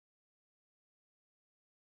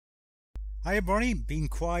Hi everybody, been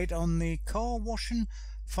quiet on the car washing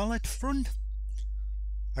valet front.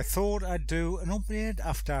 I thought I'd do an update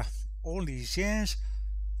after all these years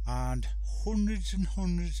and hundreds and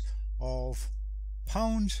hundreds of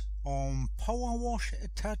pounds on power wash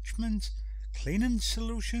attachments, cleaning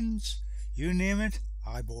solutions, you name it,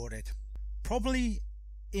 I bought it. Probably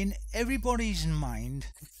in everybody's mind,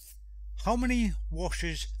 how many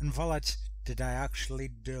washes and valets did I actually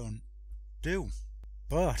do?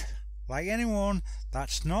 But like anyone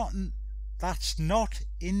that's not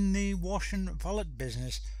in the wash and valet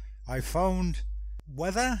business, I found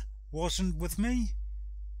weather wasn't with me.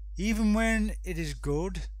 Even when it is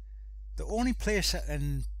good, the only place I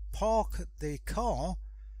can park the car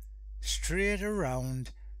straight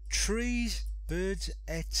around trees, birds,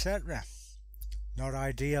 etc. Not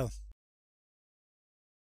ideal.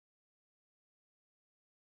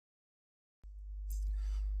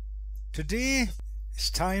 Today it's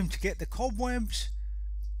time to get the cobwebs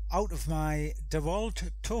out of my DeWalt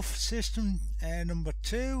Tough System number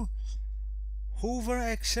 2, Hoover,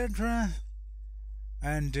 etc.,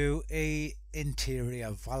 and do a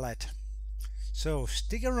interior valet. So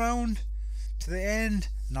stick around to the end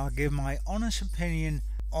and I'll give my honest opinion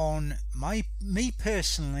on me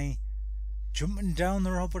personally jumping down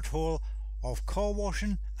the rabbit hole of car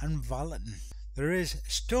washing and valeting. There is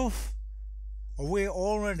stuff away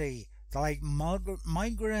already like micro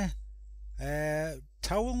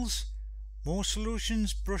towels, more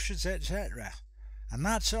solutions, brushes, etc. And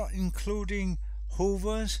that's not including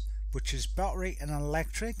hoovers, which is battery and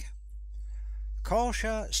electric,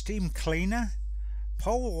 Karcher steam cleaner,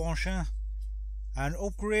 power washer, and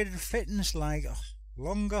upgraded fittings like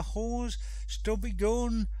longer hose, Stubby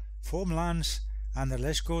gun, Foan Lance, and the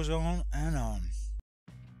list goes on and on.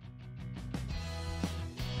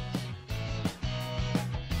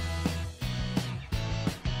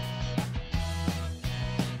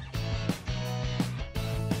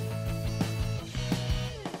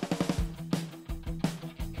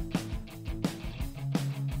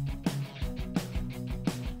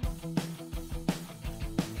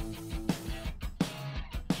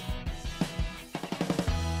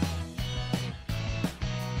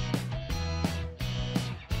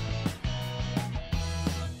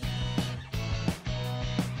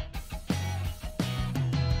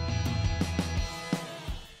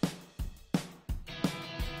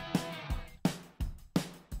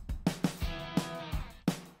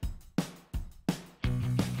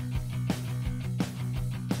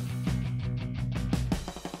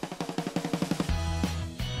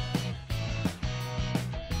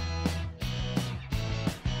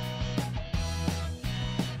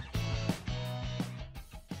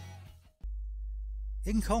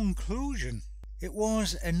 In conclusion, it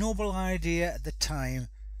was a noble idea at the time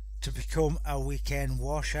to become a weekend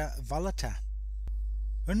washer valeter.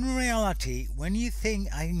 In reality, when you think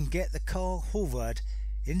I can get the car hoovered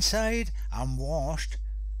inside and washed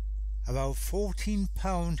about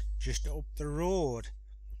 £14 just up the road,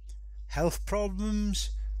 health problems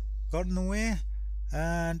got in the way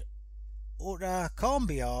and utter can't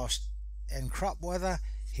be arsed and crap weather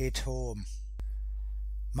hit home.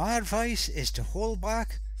 My advice is to hold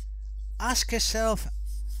back, ask yourself,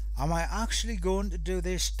 am I actually going to do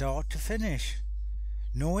this start to finish?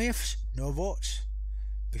 No ifs, no buts,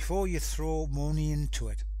 before you throw money into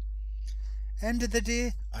it. End of the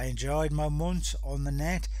day, I enjoyed my months on the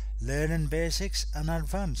net learning basics and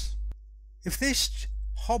advance. If this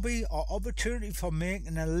hobby or opportunity for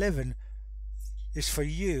making a living is for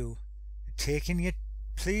you,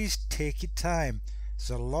 please take your time.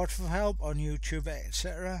 There's a lot of help on YouTube,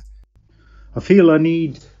 etc. I feel I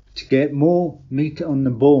need to get more meat on the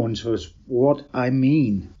bones, was what I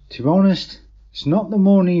mean. To be honest, it's not the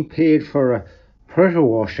money paid for a pressure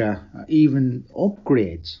washer or even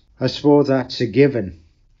upgrades. I suppose that's a given.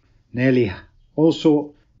 Nearly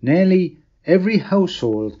every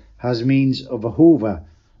household has means of a hoover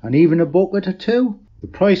and even a bucket or two. The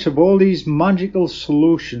price of all these magical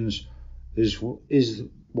solutions is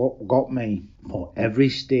what got me for every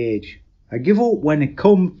stage. I give up when it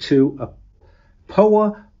come to a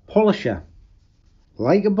power polisher.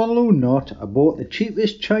 Like a balloon knot, I bought the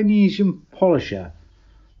cheapest Chinese polisher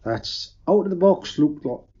that's out of the box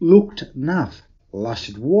looked naff.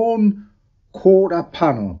 Lasted 1/4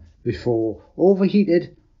 panel before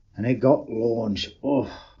overheated and it got launched. Oh, I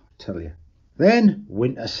tell you. Then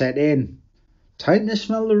winter set in. Time to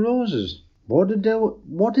smell the roses. What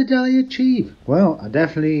did I achieve? Well, I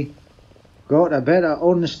definitely got a better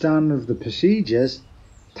understanding of the procedures,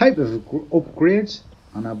 type of upgrades,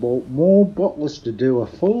 and I bought more bottles to do a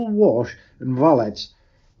full wash and valets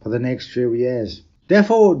for the next few years.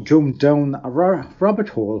 Therefore jumped down a rabbit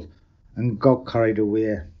hole and got carried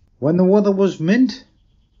away. When the weather was mint,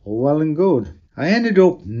 all well and good. I ended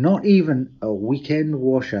up not even a weekend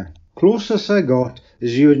washer. Closest I got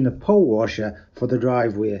is using a power washer for the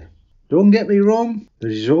driveway. Don't get me wrong, the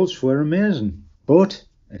results were amazing, but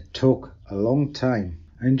it took a long time.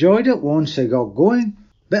 I enjoyed it once I got going,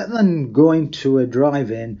 better than going to a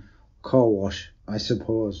drive-in car wash, I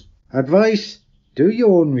suppose. Advice: do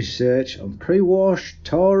your own research on pre-wash,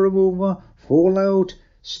 tar remover, fallout,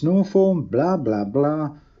 snow foam, blah blah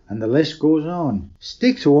blah, and the list goes on.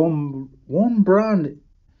 Stick to one brand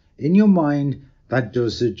in your mind that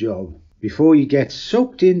does the job. Before you get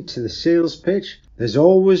sucked into the sales pitch, there's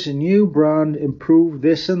always a new brand, improve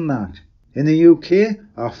this and that. In the UK,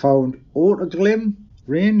 I found Auto-Glim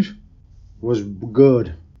range was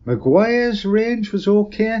good, Maguire's range was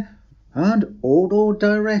okay, and Auto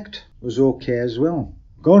Direct was okay as well.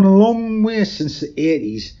 Gone a long way since the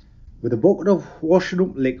 80s with a bucket of washing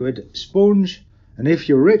up liquid, sponge, and if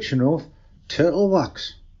you're rich enough, turtle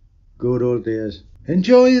wax. Good old days.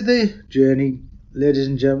 Enjoy the journey, ladies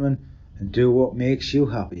and gentlemen, and do what makes you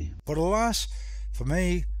happy. But alas, for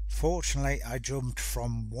me, fortunately, I jumped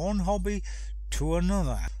from one hobby to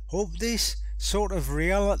another. Hope this sort of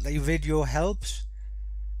reality video helps.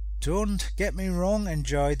 Don't get me wrong,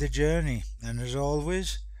 enjoy the journey, and as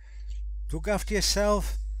always, look after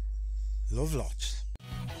yourself. Love lots.